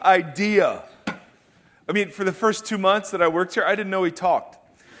idea. I mean, for the first 2 months that I worked here, I didn't know he talked.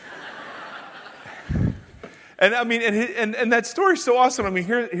 And I mean, and that story's so awesome. I mean,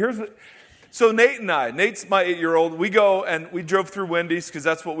 so Nate's my 8-year-old, we go and we drove through Wendy's because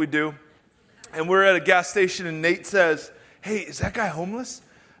that's what we do. And we're at a gas station and Nate says, "Hey, is that guy homeless?"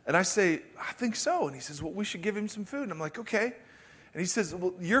 And I say, "I think so." And he says, "Well, we should give him some food." And I'm like, "Okay." And he says,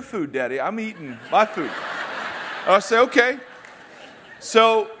 "Well, your food, Daddy. I'm eating my food." I say, "Okay."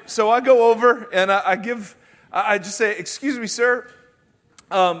 So I go over and I just say, "Excuse me, sir.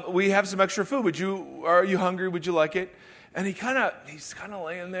 We have some extra food. Are you hungry? Would you like it?" And he's kind of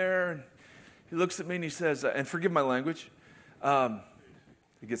laying there and he looks at me and he says, and forgive my language,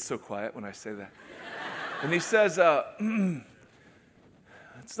 it gets so quiet when I say that. And he says,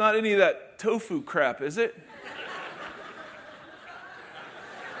 "It's not any of that tofu crap, is it?"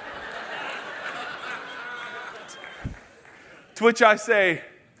 To which I say,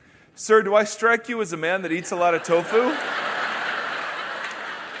 "Sir, do I strike you as a man that eats a lot of tofu?"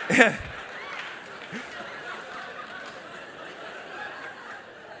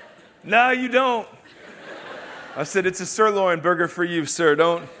 "No, you don't." I said, "It's a sirloin burger for you, sir.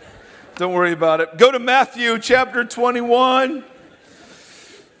 Don't worry about it." Go to Matthew chapter 21.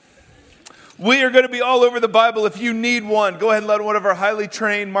 We are going to be all over the Bible. If you need one, go ahead and let one of our highly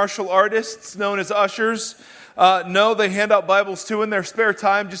trained martial artists, known as ushers, know they hand out Bibles too in their spare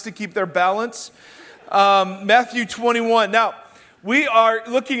time just to keep their balance. Matthew 21. Now, we are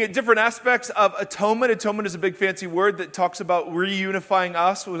looking at different aspects of atonement. Atonement is a big fancy word that talks about reunifying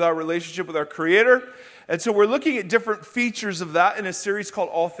us with our relationship with our Creator. And so we're looking at different features of that in a series called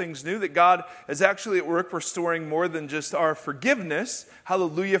All Things New, that God is actually at work restoring more than just our forgiveness.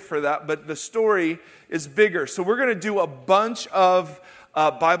 Hallelujah for that. But the story is bigger. So we're going to do a bunch of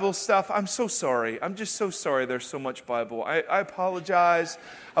Bible stuff. I'm so sorry. I'm just so sorry there's so much Bible. I apologize.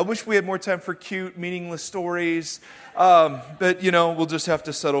 I wish we had more time for cute, meaningless stories. But, we'll just have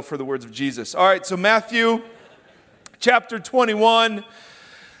to settle for the words of Jesus. All right, so Matthew chapter 21.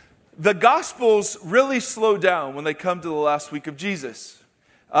 The Gospels really slow down when they come to the last week of Jesus.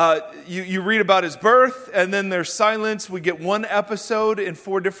 You read about his birth, and then there's silence. We get one episode in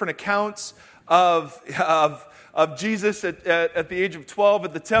 4 different accounts of Jesus at the age of 12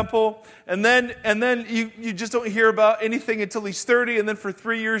 at the temple. And then you just don't hear about anything until he's 30. And then for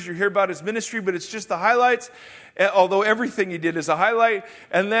 3 years you hear about his ministry, but it's just the highlights, although everything he did is a highlight.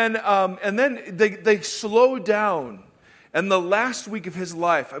 And then they slow down. And the last week of his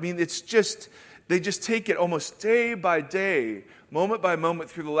life, I mean, they just take it almost day by day, moment by moment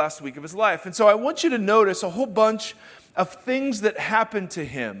through the last week of his life. And so I want you to notice a whole bunch of things that happened to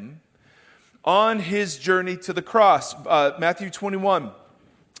him on his journey to the cross. Matthew 21,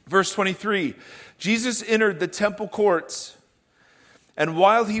 verse 23. Jesus entered the temple courts, and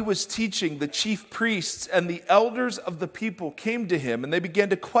while he was teaching, the chief priests and the elders of the people came to him, and they began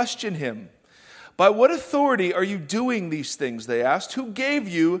to question him. "By what authority are you doing these things?" they asked. "Who gave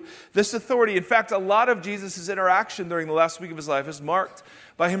you this authority?" In fact, a lot of Jesus' interaction during the last week of his life is marked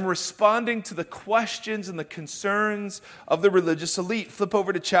by him responding to the questions and the concerns of the religious elite. Flip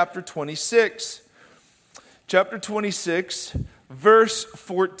over to chapter 26. Chapter 26, verse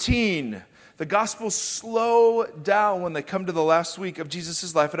 14. The Gospels slow down when they come to the last week of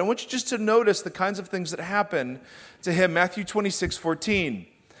Jesus' life. And I want you just to notice the kinds of things that happen to him. Matthew 26, 14.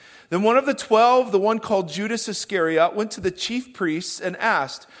 "Then one of the 12, the one called Judas Iscariot, went to the chief priests and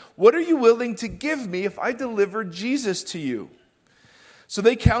asked, 'What are you willing to give me if I deliver Jesus to you?' So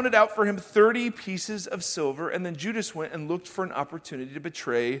they counted out for him 30 pieces of silver, and then Judas went and looked for an opportunity to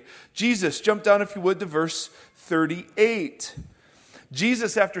betray Jesus." Jump down, if you would, to verse 38.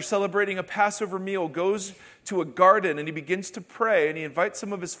 Jesus, after celebrating a Passover meal, goes to a garden and he begins to pray, and he invites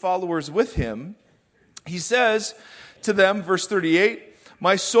some of his followers with him. He says to them, verse 38,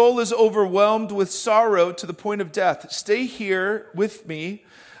 "My soul is overwhelmed with sorrow to the point of death. Stay here with me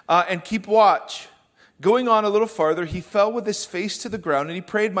and keep watch." Going on a little farther, he fell with his face to the ground and he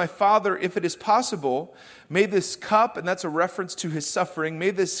prayed, "My Father, if it is possible, may this cup," and that's a reference to his suffering,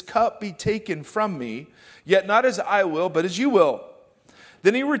 "may this cup be taken from me, yet not as I will, but as you will."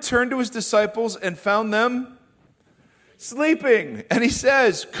 Then he returned to his disciples and found them sleeping. And he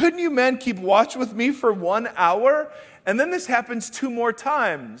says, "Couldn't you men keep watch with me for 1 hour? And then this happens 2 more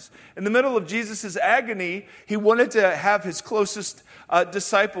times. In the middle of Jesus' agony, he wanted to have his closest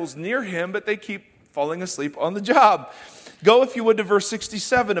disciples near him, but they keep falling asleep on the job. Go, if you would, to verse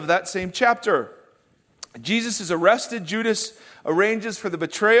 67 of that same chapter. Jesus is arrested. Judas arranges for the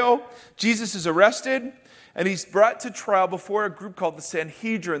betrayal. Jesus is arrested, and he's brought to trial before a group called the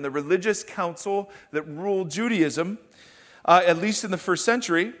Sanhedrin, the religious council that ruled Judaism. at least in the first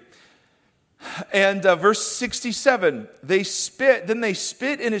century. And verse 67, then they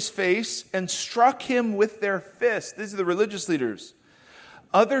spit in his face and struck him with their fists. These are the religious leaders.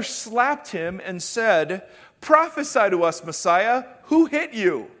 Others slapped him and said, "Prophesy to us, Messiah, who hit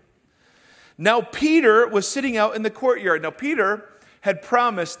you?" Now Peter was sitting out in the courtyard. Now Peter had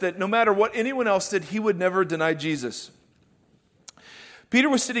promised that no matter what anyone else did, he would never deny Jesus. Peter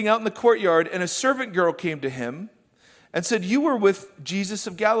was sitting out in the courtyard, and a servant girl came to him and said, "You were with Jesus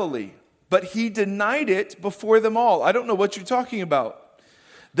of Galilee." But he denied it before them all. "I don't know what you're talking about."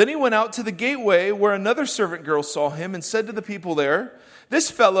 Then he went out to the gateway where another servant girl saw him and said to the people there, "This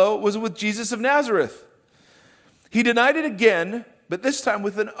fellow was with Jesus of Nazareth." He denied it again, but this time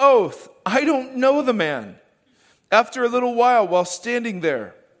with an oath, "I don't know the man." After a little while, those standing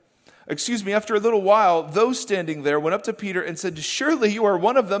there went up to Peter and said, "Surely you are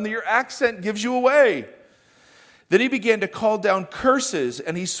one of them, that your accent gives you away." Then he began to call down curses,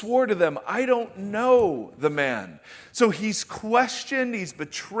 and he swore to them, "I don't know the man." So he's questioned, he's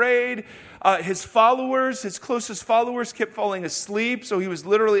betrayed. His closest followers kept falling asleep, so he was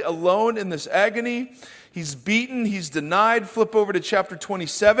literally alone in this agony. He's beaten, he's denied. Flip over to chapter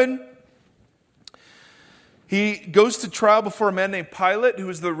 27. He goes to trial before a man named Pilate, who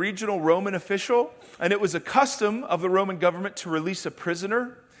was the regional Roman official, and it was a custom of the Roman government to release a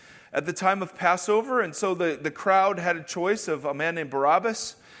prisoner at the time of Passover, and so the crowd had a choice of a man named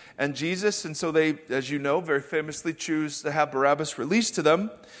Barabbas and Jesus, and so they, as you know, very famously choose to have Barabbas released to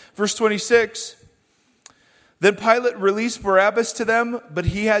them. Verse 26, then Pilate released Barabbas to them, but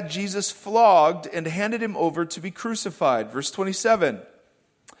he had Jesus flogged and handed him over to be crucified. Verse 27,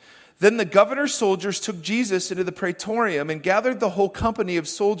 then the governor's soldiers took Jesus into the praetorium and gathered the whole company of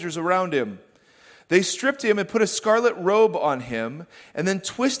soldiers around him. They stripped him and put a scarlet robe on him, and then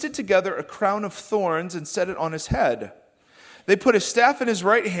twisted together a crown of thorns and set it on his head. They put a staff in his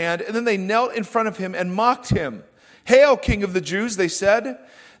right hand, and then they knelt in front of him and mocked him. "Hail, King of the Jews," they said.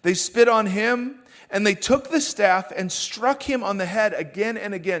 They spit on him, and they took the staff and struck him on the head again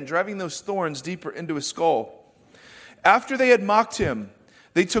and again, driving those thorns deeper into his skull. After they had mocked him,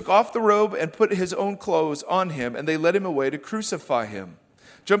 they took off the robe and put his own clothes on him, and they led him away to crucify him.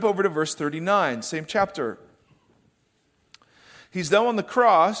 Jump over to verse 39, same chapter. He's now on the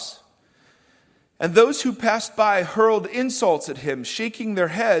cross, and those who passed by hurled insults at him, shaking their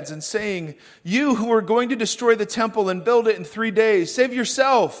heads and saying, "You who are going to destroy the temple and build it in 3 days, save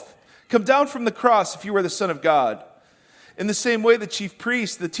yourself. Come down from the cross if you are the Son of God." In the same way, the chief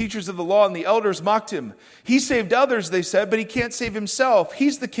priests, the teachers of the law, and the elders mocked him. "He saved others," they said, "but he can't save himself.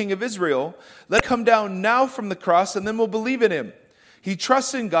 He's the King of Israel. Let him come down now from the cross, and then we'll believe in him. He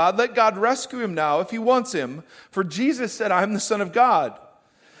trusts in God. Let God rescue him now if he wants him. For Jesus said, 'I'm the Son of God.'"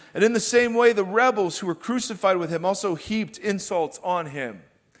 And in the same way, the rebels who were crucified with him also heaped insults on him.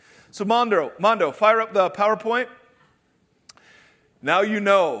 So Mondo, fire up the PowerPoint. Now you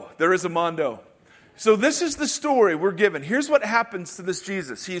know there is a Mondo. So this is the story we're given. Here's what happens to this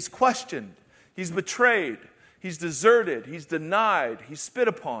Jesus. He is questioned. He's betrayed. He's deserted. He's denied. He's spit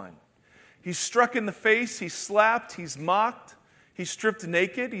upon. He's struck in the face. He's slapped. He's mocked. He's stripped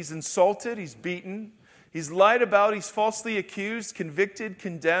naked, he's insulted, he's beaten, he's lied about, he's falsely accused, convicted,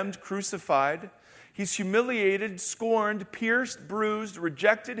 condemned, crucified. He's humiliated, scorned, pierced, bruised,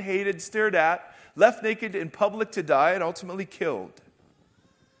 rejected, hated, stared at, left naked in public to die, and ultimately killed.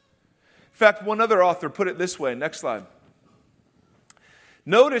 In fact, one other author put it this way. Next slide.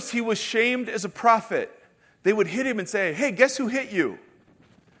 Notice he was shamed as a prophet. They would hit him and say, "Hey, guess who hit you?"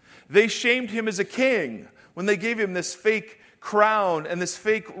 They shamed him as a king when they gave him this fake crown and this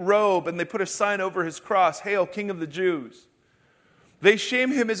fake robe, and they put a sign over his cross, "Hail, King of the Jews." They shame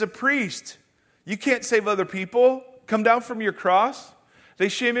him as a priest. "You can't save other people. Come down from your cross." They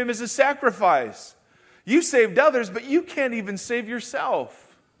shame him as a sacrifice. "You saved others, but you can't even save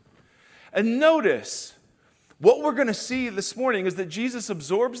yourself." And notice, what we're going to see this morning is that Jesus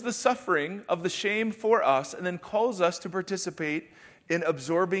absorbs the suffering of the shame for us and then calls us to participate in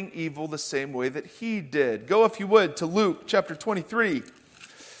absorbing evil the same way that he did. Go, if you would, to Luke chapter 23.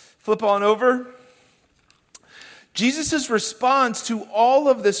 Flip on over. Jesus' response to all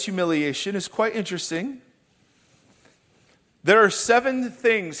of this humiliation is quite interesting. There are 7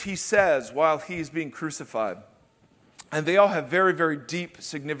 things he says while he's being crucified. And they all have very, very deep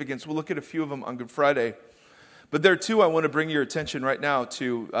significance. We'll look at a few of them on Good Friday. But there are 2 I want to bring your attention right now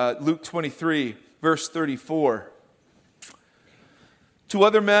to. Luke 23, verse 34. 2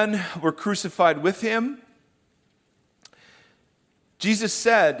 other men were crucified with him. Jesus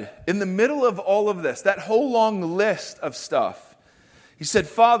said, in the middle of all of this, that whole long list of stuff, he said,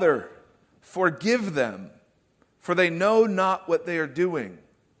 "Father, forgive them, for they know not what they are doing.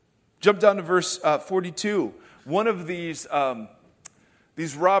 Jump down to verse 42. One of these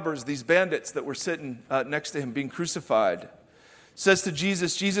robbers, these bandits that were sitting next to him being crucified, says to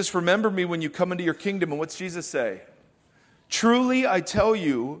Jesus, Jesus, remember me when you come into your kingdom. And what's Jesus say? Truly, I tell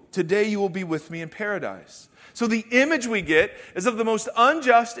you, today you will be with me in paradise. So the image we get is of the most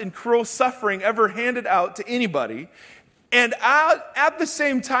unjust and cruel suffering ever handed out to anybody. And at the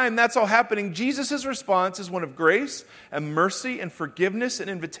same time that's all happening, Jesus' response is one of grace and mercy and forgiveness and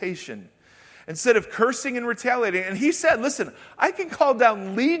invitation. Instead of cursing and retaliating. And he said, listen, I can call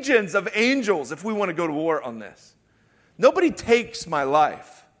down legions of angels if we want to go to war on this. Nobody takes my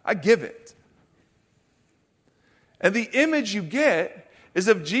life. I give it. And the image you get is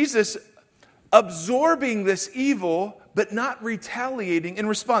of Jesus absorbing this evil, but not retaliating in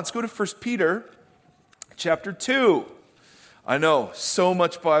response. Go to 1 Peter chapter 2. I know, so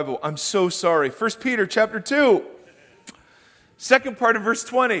much Bible. I'm so sorry. 1 Peter chapter 2. Second part of verse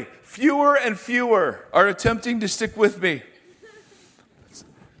 20. Fewer and fewer are attempting to stick with me.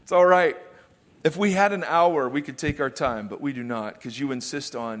 It's all right. If we had an hour, we could take our time, but we do not, because you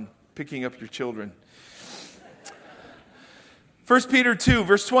insist on picking up your children. 1 Peter 2,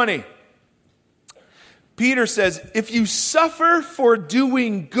 verse 20. Peter says, if you suffer for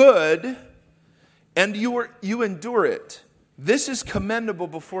doing good and you endure it, this is commendable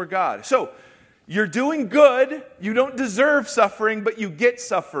before God. So, you're doing good, you don't deserve suffering, but you get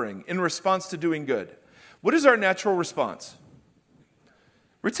suffering in response to doing good. What is our natural response?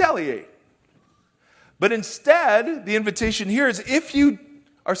 Retaliate. But instead, the invitation here is if you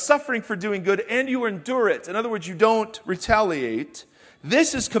are suffering for doing good and you endure it, in other words, you don't retaliate,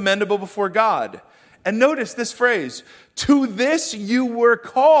 this is commendable before God. And notice this phrase, to this you were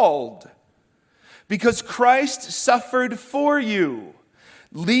called, because Christ suffered for you,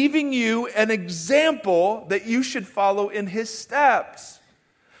 leaving you an example that you should follow in his steps.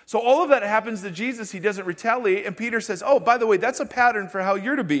 So all of that happens to Jesus. He doesn't retaliate. And Peter says, oh, by the way, that's a pattern for how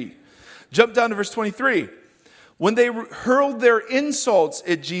you're to be. Jump down to verse 23. When they hurled their insults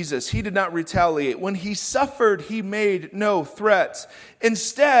at Jesus, he did not retaliate. When he suffered, he made no threats.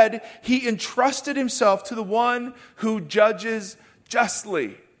 Instead, he entrusted himself to the one who judges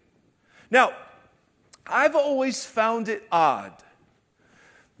justly. Now, I've always found it odd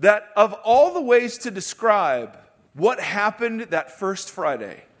that of all the ways to describe what happened that first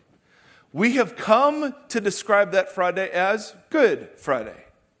Friday, we have come to describe that Friday as Good Friday.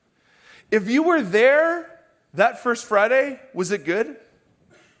 If you were there that first Friday, was it good?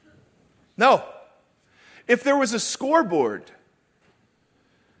 No. If there was a scoreboard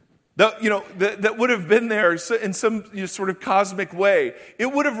that would have been there in some sort of cosmic way,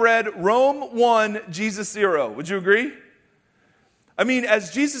 it would have read Rome 1, Jesus 0. Would you agree? I mean,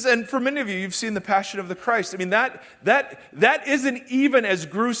 as Jesus, and for many of you, you've seen the Passion of the Christ. I mean, that isn't even as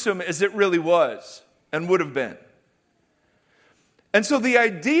gruesome as it really was and would have been. And so the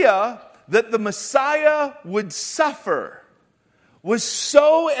idea that the Messiah would suffer was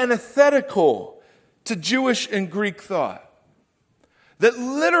so antithetical to Jewish and Greek thought that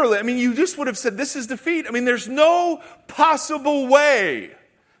literally, I mean, you just would have said, this is defeat. I mean, there's no possible way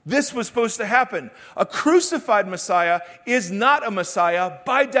this was supposed to happen. A crucified Messiah is not a Messiah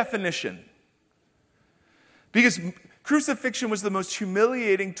by definition. Because crucifixion was the most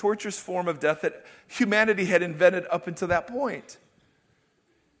humiliating, torturous form of death that humanity had invented up until that point.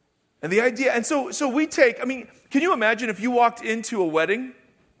 And the idea, and so we take, I mean, can you imagine if you walked into a wedding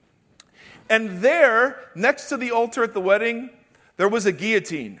and there, next to the altar at the wedding, there was a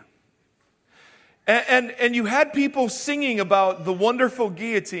guillotine. And you had people singing about the wonderful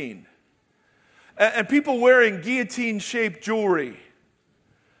guillotine. And people wearing guillotine-shaped jewelry.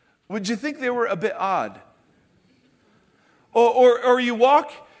 Would you think they were a bit odd? Or you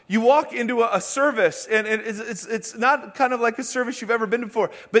walk into a service, and it's not kind of like a service you've ever been to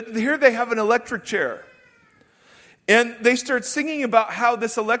before. But here they have an electric chair. And they start singing about how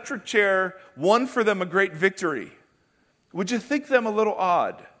this electric chair won for them a great victory. Would you think them a little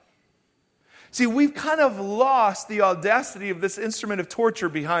odd? See, we've kind of lost the audacity of this instrument of torture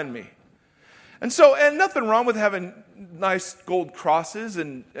behind me. And nothing wrong with having nice gold crosses,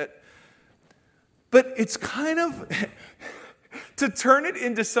 but it's kind of to turn it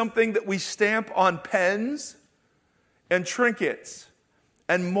into something that we stamp on pens and trinkets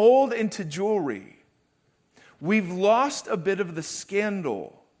and mold into jewelry. We've lost a bit of the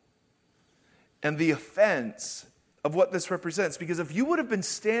scandal and the offense of what this represents. Because if you would have been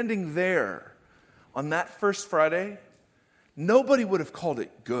standing there on that first Friday, nobody would have called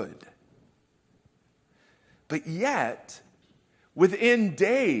it good. But yet, within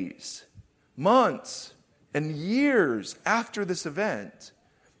days, months, And years after this event,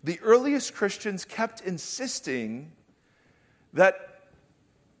 the earliest Christians kept insisting that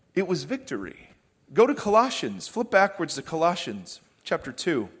it was victory. Go to Colossians. Flip backwards to Colossians chapter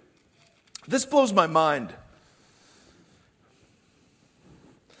 2. This blows my mind.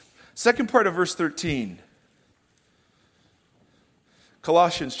 Second part of verse 13.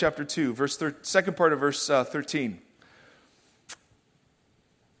 Colossians chapter 2, second part of verse 13.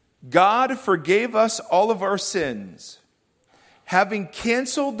 God forgave us all of our sins, having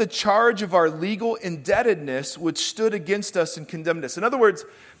canceled the charge of our legal indebtedness which stood against us and condemned us. In other words,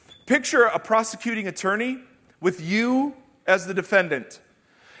 picture a prosecuting attorney with you as the defendant.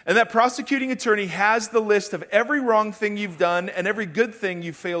 And that prosecuting attorney has the list of every wrong thing you've done and every good thing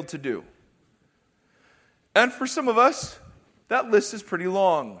you failed to do. And for some of us, that list is pretty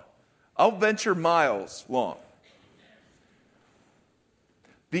long. I'll venture miles long.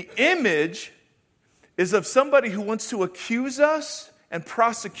 The image is of somebody who wants to accuse us and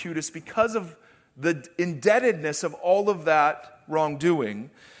prosecute us because of the indebtedness of all of that wrongdoing.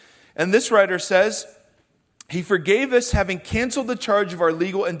 And this writer says, He forgave us, having canceled the charge of our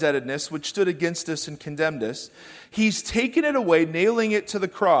legal indebtedness, which stood against us and condemned us. He's taken it away, nailing it to the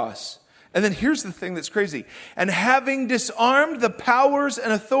cross. And then here's the thing that's crazy. And having disarmed the powers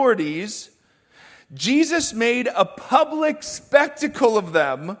and authorities, Jesus made a public spectacle of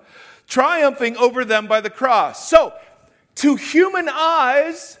them, triumphing over them by the cross. So, to human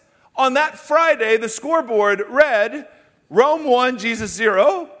eyes, on that Friday, the scoreboard read, Rome 1, Jesus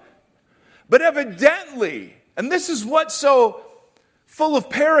 0. But evidently, and this is what's so full of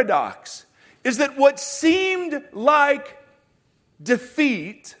paradox, is that what seemed like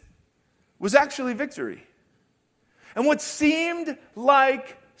defeat was actually victory. And what seemed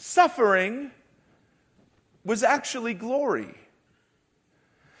like suffering was actually glory.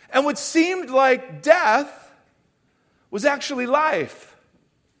 And what seemed like death was actually life.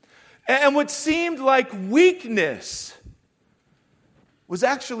 And what seemed like weakness was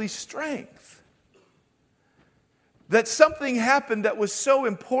actually strength. That something happened that was so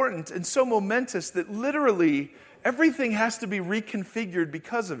important and so momentous that literally everything has to be reconfigured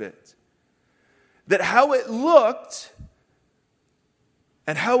because of it. That how it looked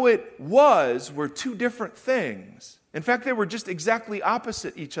and how it was were two different things. In fact, they were just exactly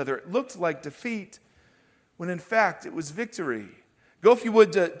opposite each other. It looked like defeat when in fact it was victory. Go, if you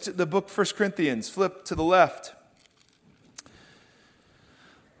would, to the book 1 Corinthians. Flip to the left.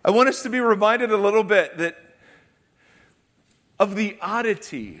 I want us to be reminded a little bit of the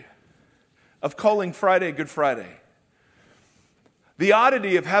oddity of calling Friday Good Friday. The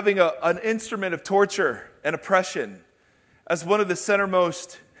oddity of having an instrument of torture and oppression as one of the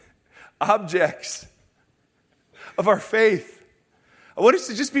centermost objects of our faith. I want us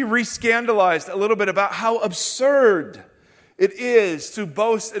to just be re-scandalized a little bit about how absurd it is to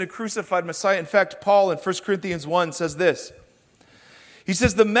boast in a crucified Messiah. In fact, Paul in 1 Corinthians 1 says this. He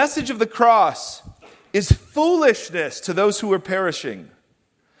says, the message of the cross is foolishness to those who are perishing.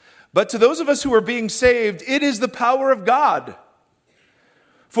 But to those of us who are being saved, it is the power of God.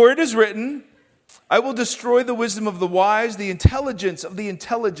 For it is written, I will destroy the wisdom of the wise, the intelligence of the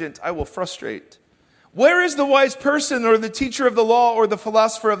intelligent I will frustrate. Where is the wise person or the teacher of the law or the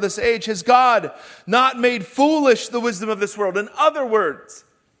philosopher of this age? Has God not made foolish the wisdom of this world? In other words,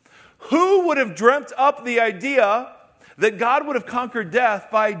 who would have dreamt up the idea that God would have conquered death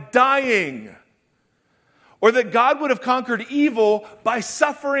by dying? Or that God would have conquered evil by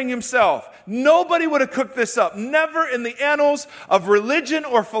suffering himself? Nobody would have cooked this up. Never in the annals of religion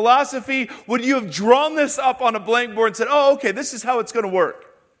or philosophy would you have drawn this up on a blank board and said, oh, okay, this is how it's going to work.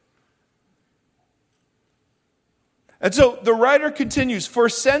 And so the writer continues, for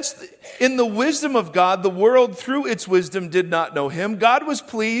since in the wisdom of God, the world through its wisdom did not know him, God was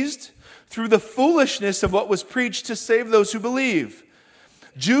pleased through the foolishness of what was preached to save those who believe.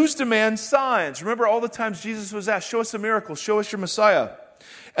 Jews demand signs. Remember all the times Jesus was asked, show us a miracle, show us your Messiah.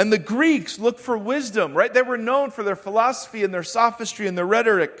 And the Greeks looked for wisdom, right? They were known for their philosophy and their sophistry and their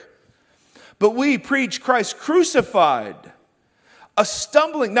rhetoric. But we preach Christ crucified, a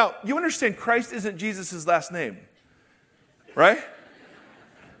stumbling. Now, you understand Christ isn't Jesus' last name, right?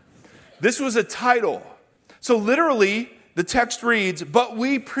 This was a title. So literally, the text reads, but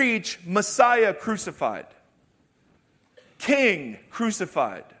we preach Messiah crucified. King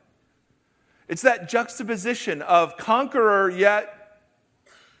crucified. It's that juxtaposition of conqueror yet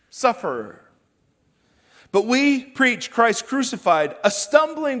sufferer. But we preach Christ crucified, a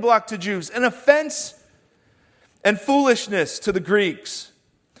stumbling block to Jews, an offense and foolishness to the Greeks.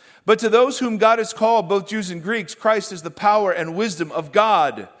 But to those whom God has called, both Jews and Greeks, Christ is the power and wisdom of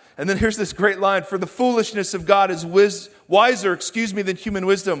God. And then here's this great line, for the foolishness of God is wiser, than human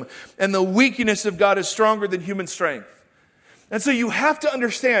wisdom, and the weakness of God is stronger than human strength. And so you have to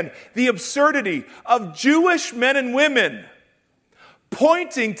understand the absurdity of Jewish men and women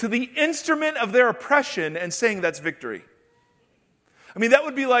pointing to the instrument of their oppression and saying that's victory. I mean, that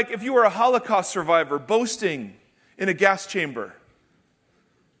would be like if you were a Holocaust survivor boasting in a gas chamber.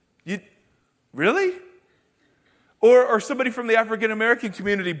 Really? Or somebody from the African American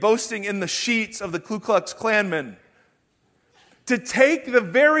community boasting in the sheets of the Ku Klux Klanmen. To take the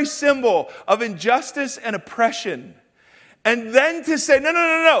very symbol of injustice and oppression and then to say,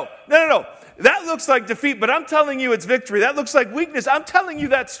 no. That looks like defeat, but I'm telling you it's victory. That looks like weakness. I'm telling you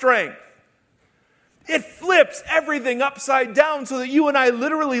that's strength. It flips everything upside down so that you and I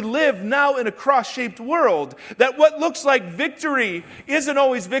literally live now in a cross-shaped world. That what looks like victory isn't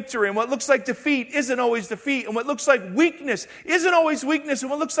always victory, and what looks like defeat isn't always defeat, and what looks like weakness isn't always weakness,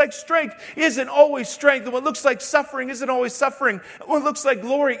 and what looks like strength isn't always strength, and what looks like suffering isn't always suffering, and what looks like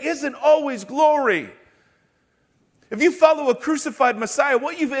glory isn't always glory. If you follow a crucified Messiah,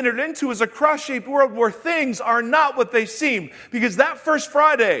 what you've entered into is a cross-shaped world where things are not what they seem. Because that first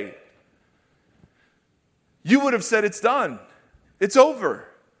Friday, you would have said, it's done. It's over.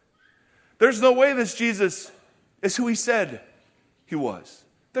 There's no way this Jesus is who he said he was.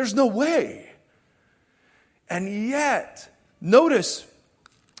 There's no way. And yet, notice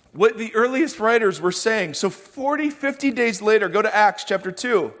what the earliest writers were saying. So 40, 50 days later, go to Acts chapter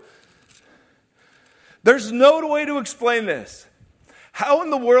 2. There's no way to explain this. How in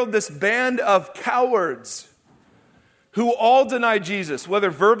the world this band of cowards who all deny Jesus,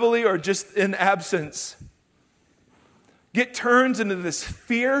 whether verbally or just in absence, get turned into this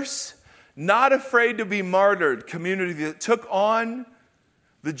fierce, not afraid to be martyred community that took on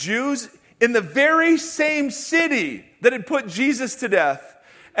the Jews in the very same city that had put Jesus to death,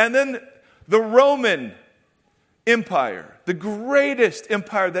 and then the Roman Empire, the greatest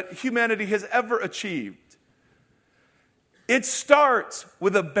empire that humanity has ever achieved. It starts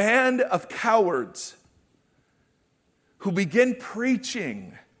with a band of cowards who begin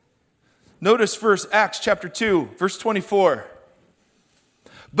preaching. Notice first Acts chapter 2, verse 24.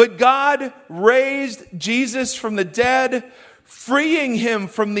 But God raised Jesus from the dead, freeing him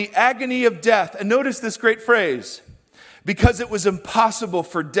from the agony of death. And notice this great phrase, because it was impossible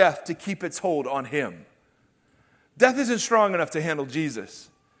for death to keep its hold on him. Death isn't strong enough to handle Jesus.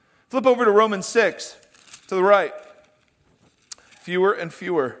 Flip over to Romans 6, to the right. Fewer and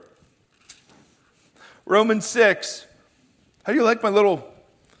fewer. Romans 6. How do you like my little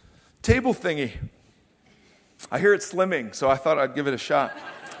table thingy? I hear it's slimming, so I thought I'd give it a shot.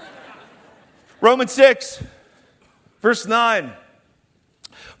 Romans 6, verse 9.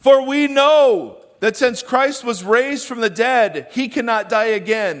 For we know that since Christ was raised from the dead, he cannot die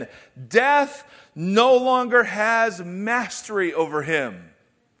again. Death no longer has mastery over him.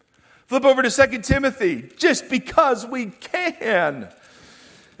 Flip over to 2 Timothy, just because we can.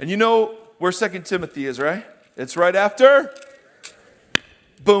 And you know where 2 Timothy is, right? It's right after.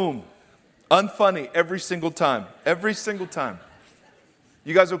 Boom. Unfunny every single time. Every single time.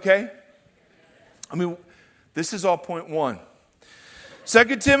 You guys okay? I mean, this is all point one.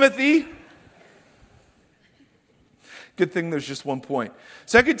 2 Timothy. Good thing there's just one point.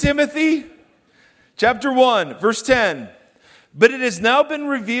 2 Timothy chapter 1, verse 10. But it has now been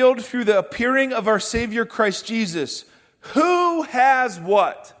revealed through the appearing of our Savior Christ Jesus, who has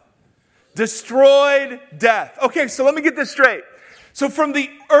what? Destroyed death. Okay, so let me get this straight. So from the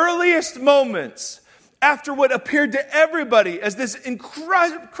earliest moments, after what appeared to everybody as this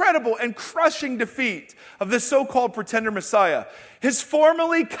incredible and crushing defeat of this so-called pretender Messiah, his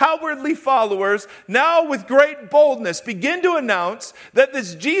formerly cowardly followers, now with great boldness, begin to announce that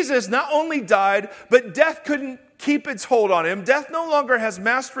this Jesus not only died, but death couldn't keep its hold on him. Death no longer has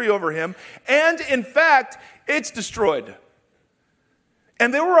mastery over him. And in fact, it's destroyed.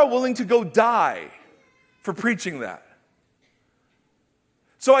 And they were all willing to go die for preaching that.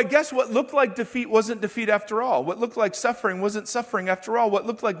 So I guess what looked like defeat wasn't defeat after all. What looked like suffering wasn't suffering after all. What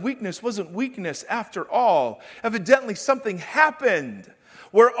looked like weakness wasn't weakness after all. Evidently something happened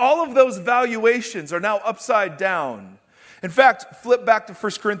where all of those valuations are now upside down. In fact, flip back to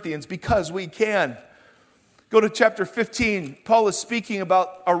 1 Corinthians because we can. Go to chapter 15. Paul is speaking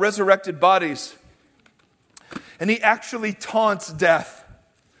about our resurrected bodies. And he actually taunts death.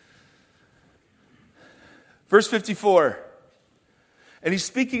 Verse 54. And he's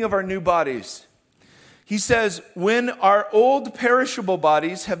speaking of our new bodies. He says, when our old perishable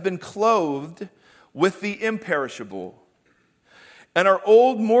bodies have been clothed with the imperishable, and our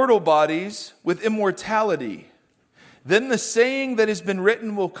old mortal bodies with immortality. Then the saying that has been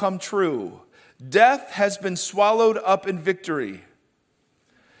written will come true. Death has been swallowed up in victory.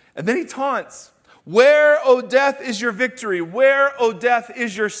 And then he taunts, where, O death, is your victory? Where, O death,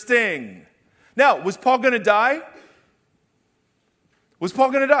 is your sting? Now, was Paul going to die? Was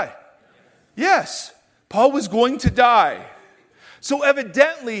Paul going to die? Yes, Paul was going to die. So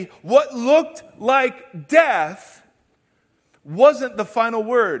evidently, what looked like death wasn't the final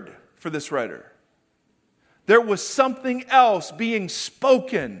word for this writer. There was something else being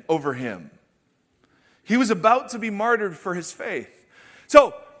spoken over him. He was about to be martyred for his faith.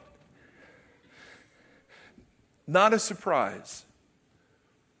 So, not a surprise.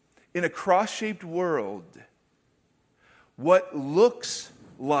 In a cross-shaped world, what looks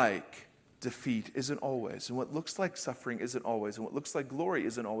like defeat isn't always, and what looks like suffering isn't always, and what looks like glory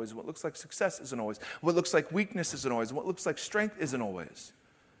isn't always, and what looks like success isn't always, what looks like weakness isn't always, and what looks like strength isn't always.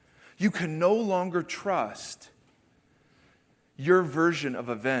 You can no longer trust your version of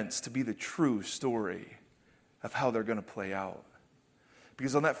events to be the true story of how they're going to play out.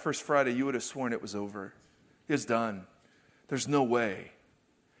 Because on that first Friday, you would have sworn it was over. It's done. There's no way.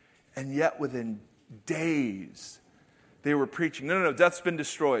 And yet within days, they were preaching, no, death's been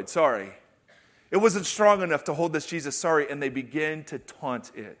destroyed. Sorry. It wasn't strong enough to hold this Jesus. Sorry. And they began to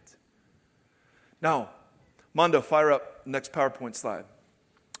taunt it. Now, Mondo, fire up next PowerPoint slide.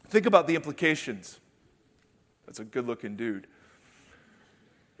 Think about the implications. That's a good-looking dude.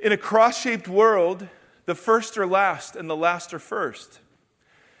 In a cross-shaped world, the first are last and the last are first.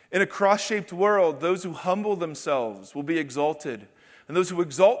 In a cross-shaped world, those who humble themselves will be exalted, and those who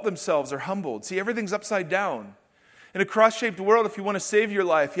exalt themselves are humbled. See, everything's upside down. In a cross-shaped world, if you want to save your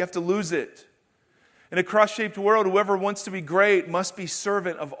life, you have to lose it. In a cross-shaped world, whoever wants to be great must be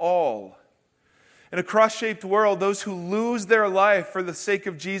servant of all. In a cross-shaped world, those who lose their life for the sake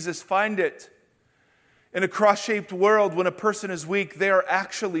of Jesus find it. In a cross-shaped world, when a person is weak, they are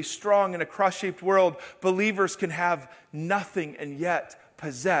actually strong. In a cross-shaped world, believers can have nothing and yet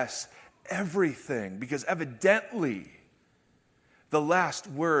possess everything, because evidently the last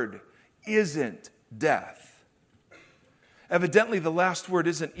word isn't death. Evidently the last word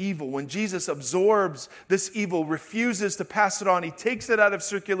isn't evil. When Jesus absorbs this evil, refuses to pass it on, he takes it out of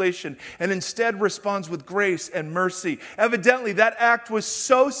circulation and instead responds with grace and mercy. Evidently that act was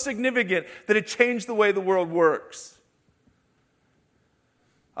so significant that it changed the way the world works.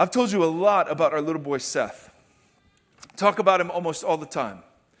 I've told you a lot about our little boy Seth. Talk about him almost all the time.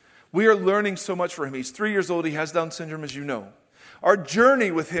 We are learning so much from him. He's 3 years old. He has Down syndrome, as you know. Our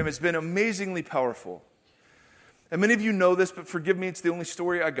journey with him has been amazingly powerful. And many of you know this, but forgive me, it's the only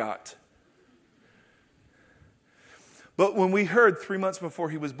story I got. But when we heard 3 months before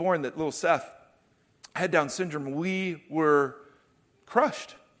he was born that little Seth had Down syndrome, we were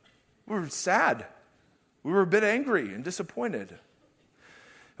crushed. We were sad. We were a bit angry and disappointed.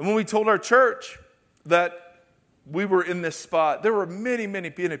 And when we told our church that we were in this spot, there were many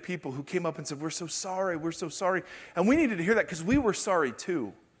people who came up and said, we're so sorry. And we needed to hear that because we were sorry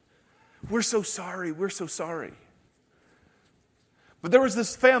too. We're so sorry. But there was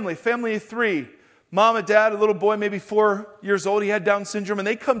this family of 3, mom and dad, a little boy, maybe 4 years old. He had Down syndrome, and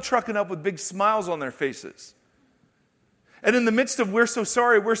they come trucking up with big smiles on their faces. And in the midst of we're so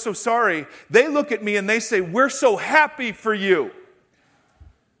sorry, they look at me and they say, we're so happy for you.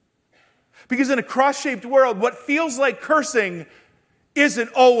 Because in a cross-shaped world, what feels like cursing isn't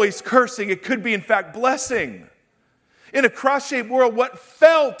always cursing. It could be, in fact, blessing. In a cross-shaped world, what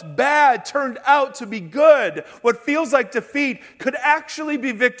felt bad turned out to be good. What feels like defeat could actually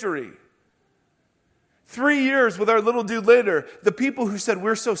be victory. 3 years with our little dude later, the people who said,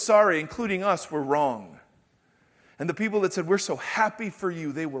 we're so sorry, including us, were wrong. And the people that said, we're so happy for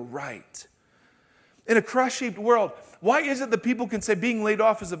you, they were right. In a cross-shaped world, why is it that people can say being laid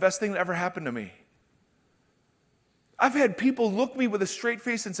off is the best thing that ever happened to me? I've had people look me with a straight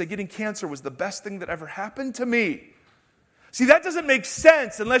face and say getting cancer was the best thing that ever happened to me. See, that doesn't make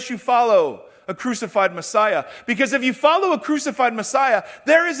sense unless you follow a crucified Messiah. Because if you follow a crucified Messiah,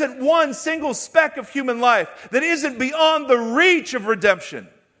 there isn't one single speck of human life that isn't beyond the reach of redemption.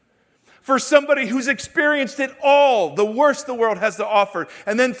 For somebody who's experienced it all, the worst the world has to offer,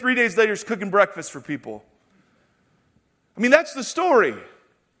 and then 3 days later is cooking breakfast for people. I mean, that's the story.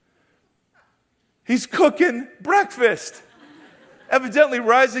 He's cooking breakfast. Evidently,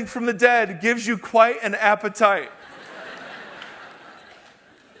 rising from the dead gives you quite an appetite.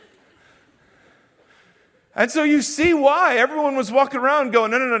 And so you see why everyone was walking around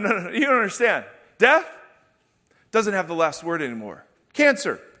going, no, you don't understand. Death doesn't have the last word anymore.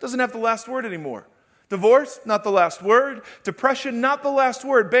 Cancer doesn't have the last word anymore. Divorce, not the last word. Depression, not the last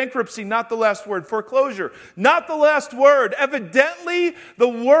word. Bankruptcy, not the last word. Foreclosure, not the last word. Evidently, the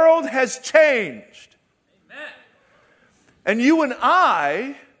world has changed. Amen. And you and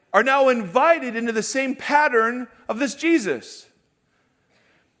I are now invited into the same pattern of this Jesus,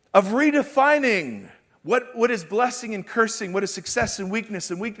 of redefining what is blessing and cursing, what is success and weakness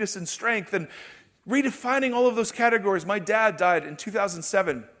and strength, and redefining all of those categories. My dad died in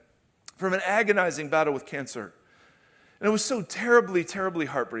 2007 from an agonizing battle with cancer. And it was so terribly, terribly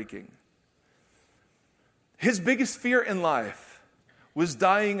heartbreaking. His biggest fear in life was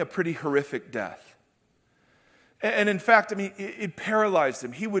dying a pretty horrific death. And in fact, it paralyzed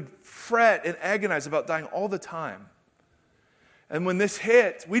him. He would fret and agonize about dying all the time. And when this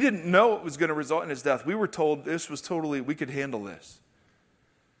hit, we didn't know it was going to result in his death. We were told we could handle this.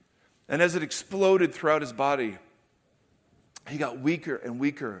 And as it exploded throughout his body, he got weaker and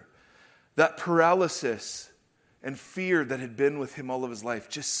weaker. That paralysis and fear that had been with him all of his life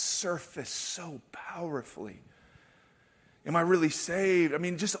just surfaced so powerfully. Am I really saved?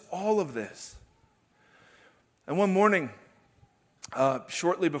 Just all of this. And one morning,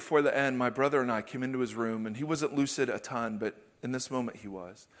 shortly before the end, my brother and I came into his room, and he wasn't lucid a ton, but in this moment he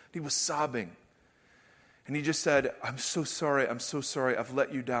was. He was sobbing. And he just said, I'm so sorry, I've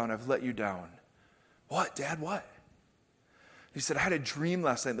let you down. What, Dad, what? He said, I had a dream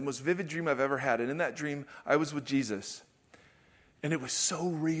last night, the most vivid dream I've ever had. And in that dream, I was with Jesus. And it was so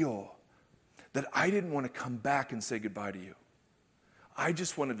real that I didn't want to come back and say goodbye to you. I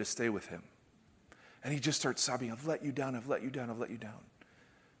just wanted to stay with him. And he just starts sobbing, I've let you down. And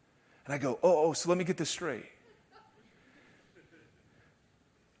I go, oh, so let me get this straight.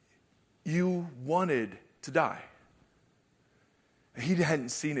 You wanted to die. He hadn't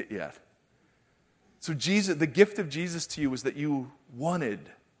seen it yet. So Jesus, the gift of Jesus to you was that you wanted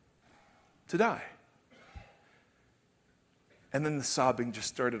to die. And then the sobbing just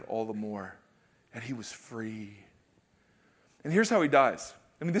started all the more. And he was free. And here's how he dies.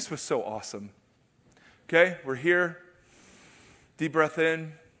 This was so awesome. Okay, we're here. Deep breath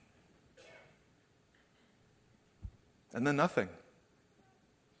in. And then nothing.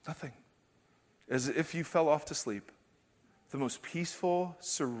 Nothing. As if you fell off to sleep. The most peaceful,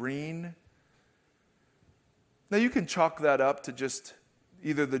 serene. Now you can chalk that up to just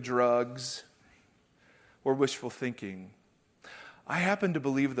either the drugs or wishful thinking. I happen to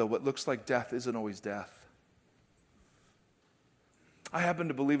believe, though, what looks like death isn't always death. I happen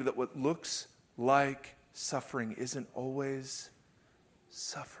to believe that what looks like suffering isn't always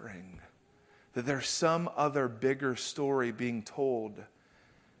suffering. That there's some other bigger story being told.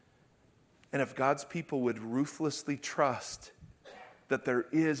 And if God's people would ruthlessly trust that there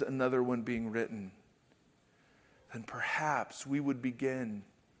is another one being written, then perhaps we would begin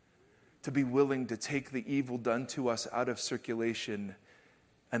to be willing to take the evil done to us out of circulation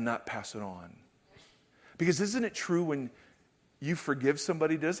and not pass it on. Because isn't it true when you forgive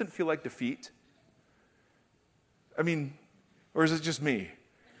somebody, doesn't it feel like defeat? Or is it just me?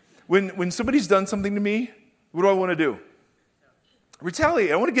 When somebody's done something to me, what do I want to do?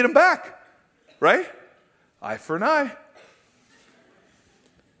 Retaliate. I want to get them back. Right? Eye for an eye.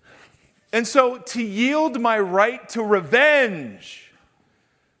 And so to yield my right to revenge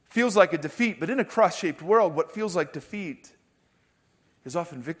feels like a defeat, but in a cross-shaped world, what feels like defeat is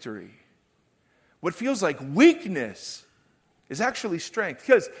often victory. What feels like weakness is actually strength.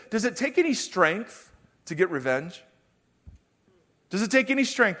 Because does it take any strength to get revenge? Does it take any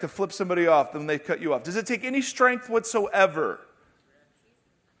strength to flip somebody off when they cut you off? Does it take any strength whatsoever?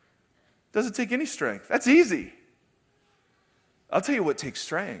 Does it take any strength? That's easy. I'll tell you what takes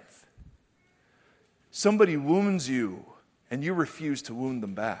strength. Somebody wounds you and you refuse to wound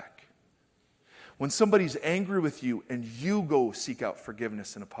them back. When somebody's angry with you and you go seek out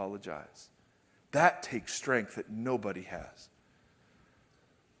forgiveness and apologize, that takes strength that nobody has.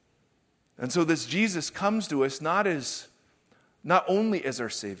 And so this Jesus comes to us not only as our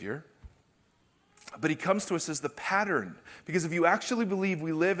Savior, but he comes to us as the pattern. Because if you actually believe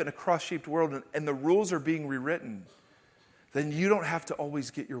we live in a cross-shaped world and the rules are being rewritten, then you don't have to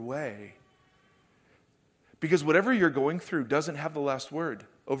always get your way. Because whatever you're going through doesn't have the last word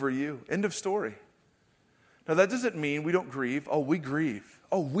over you. End of story. Now that doesn't mean we don't grieve. Oh, we grieve.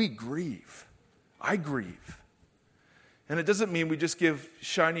 Oh, we grieve. I grieve. And it doesn't mean we just give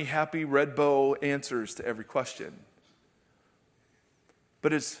shiny, happy, red bow answers to every question.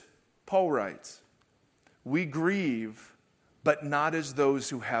 But as Paul writes, we grieve, but not as those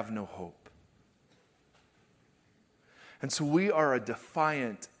who have no hope. And so we are a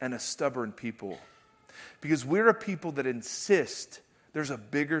defiant and a stubborn people. Because we're a people that insist there's a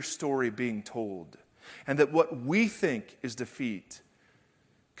bigger story being told. And that what we think is defeat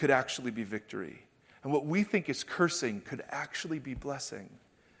could actually be victory. And what we think is cursing could actually be blessing.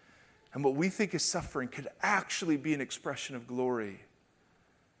 And what we think is suffering could actually be an expression of glory.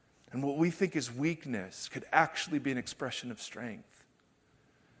 And what we think is weakness could actually be an expression of strength.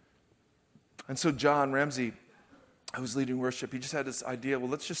 And so John Ramsey, who was leading worship, he just had this idea, well,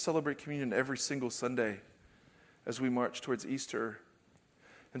 let's just celebrate communion every single Sunday as we march towards Easter.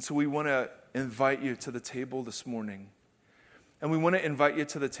 And so we want to invite you to the table this morning. And we want to invite you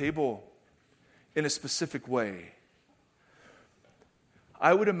to the table in a specific way.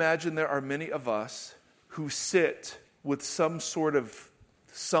 I would imagine there are many of us who sit with some sort of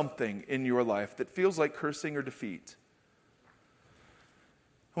something in your life that feels like cursing or defeat.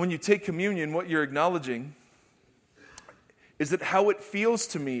 When you take communion, what you're acknowledging is that how it feels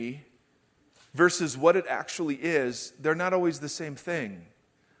to me versus what it actually is, they're not always the same thing.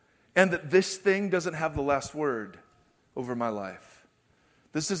 And that this thing doesn't have the last word over my life.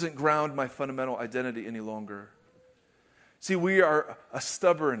 This doesn't ground my fundamental identity any longer. See, we are a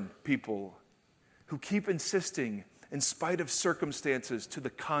stubborn people who keep insisting, in spite of circumstances to the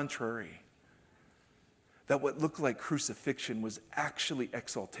contrary, that what looked like crucifixion was actually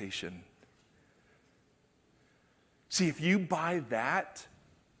exaltation. See, if you buy that,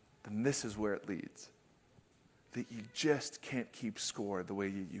 then this is where it leads. That you just can't keep score the way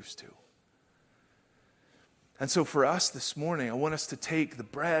you used to. And so for us this morning, I want us to take the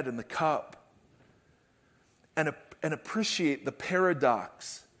bread and the cup and appreciate the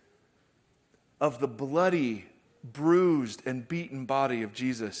paradox of the bloody, bruised, and beaten body of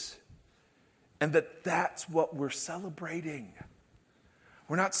Jesus. And that's what we're celebrating.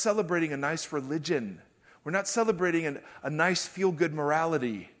 We're not celebrating a nice religion. We're not celebrating a nice feel-good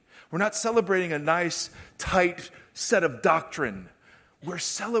morality. We're not celebrating a nice, tight set of doctrine. We're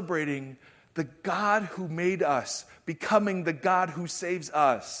celebrating the God who made us, becoming the God who saves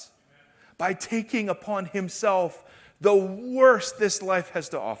us by taking upon himself the worst this life has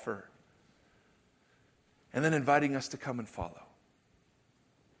to offer, and then inviting us to come and follow.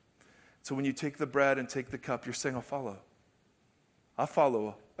 So when you take the bread and take the cup, you're saying, I'll follow. I'll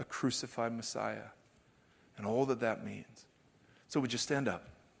follow a crucified Messiah and all that that means. So would you stand up?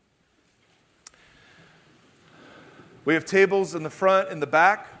 We have tables in the front and the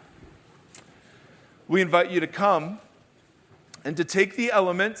back. We invite you to come and to take the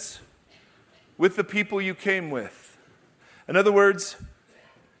elements with the people you came with. In other words,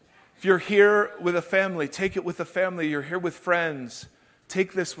 if you're here with a family, take it with a family. You're here with friends,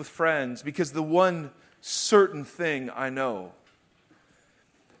 take this with friends. Because the one certain thing I know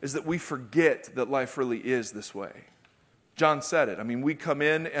is that we forget that life really is this way. John said it. I mean, we come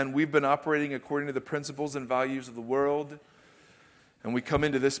in and we've been operating according to the principles and values of the world. And we come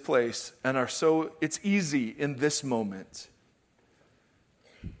into this place and it's easy in this moment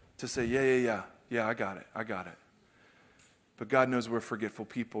to say, yeah, I got it. But God knows we're forgetful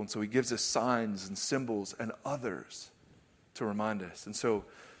people, and so he gives us signs and symbols and others to remind us.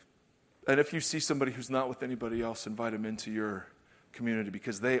 And if you see somebody who's not with anybody else, invite them into your community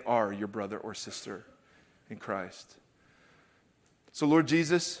because they are your brother or sister in Christ. So Lord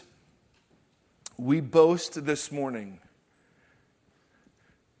Jesus, we boast this morning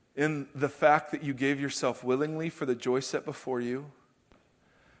in the fact that you gave yourself willingly for the joy set before you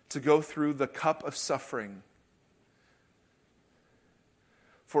to go through the cup of suffering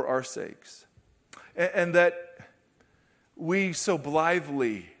for our sakes. And that we so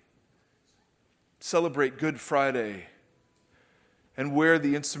blithely celebrate Good Friday and wear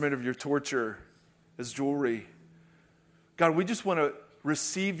the instrument of your torture as jewelry. God, we just want to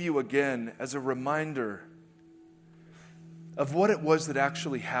receive you again as a reminder of what it was that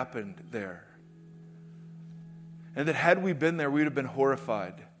actually happened there. And that had we been there, we would have been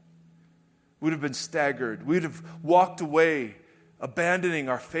horrified. We would have been staggered. We would have walked away, abandoning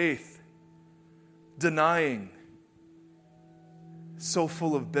our faith, denying, so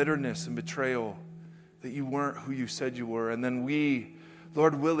full of bitterness and betrayal that you weren't who you said you were. And then we,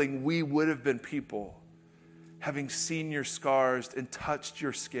 Lord willing, we would have been people, having seen your scars and touched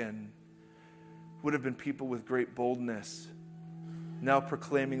your skin, would have been people with great boldness, now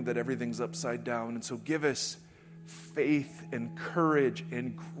proclaiming that everything's upside down. And so give us faith and courage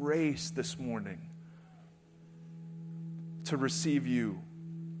and grace this morning to receive you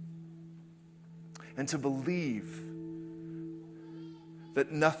and to believe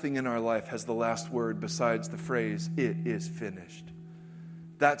that nothing in our life has the last word besides the phrase, "It is finished."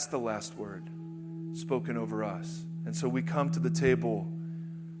 That's the last word spoken over us. And so we come to the table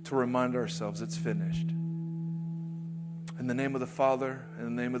to remind ourselves it's finished. In the name of the Father,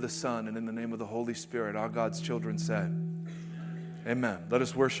 in the name of the Son, and in the name of the Holy Spirit, all God's children say, amen. Let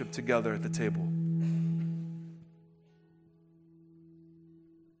us worship together at the table.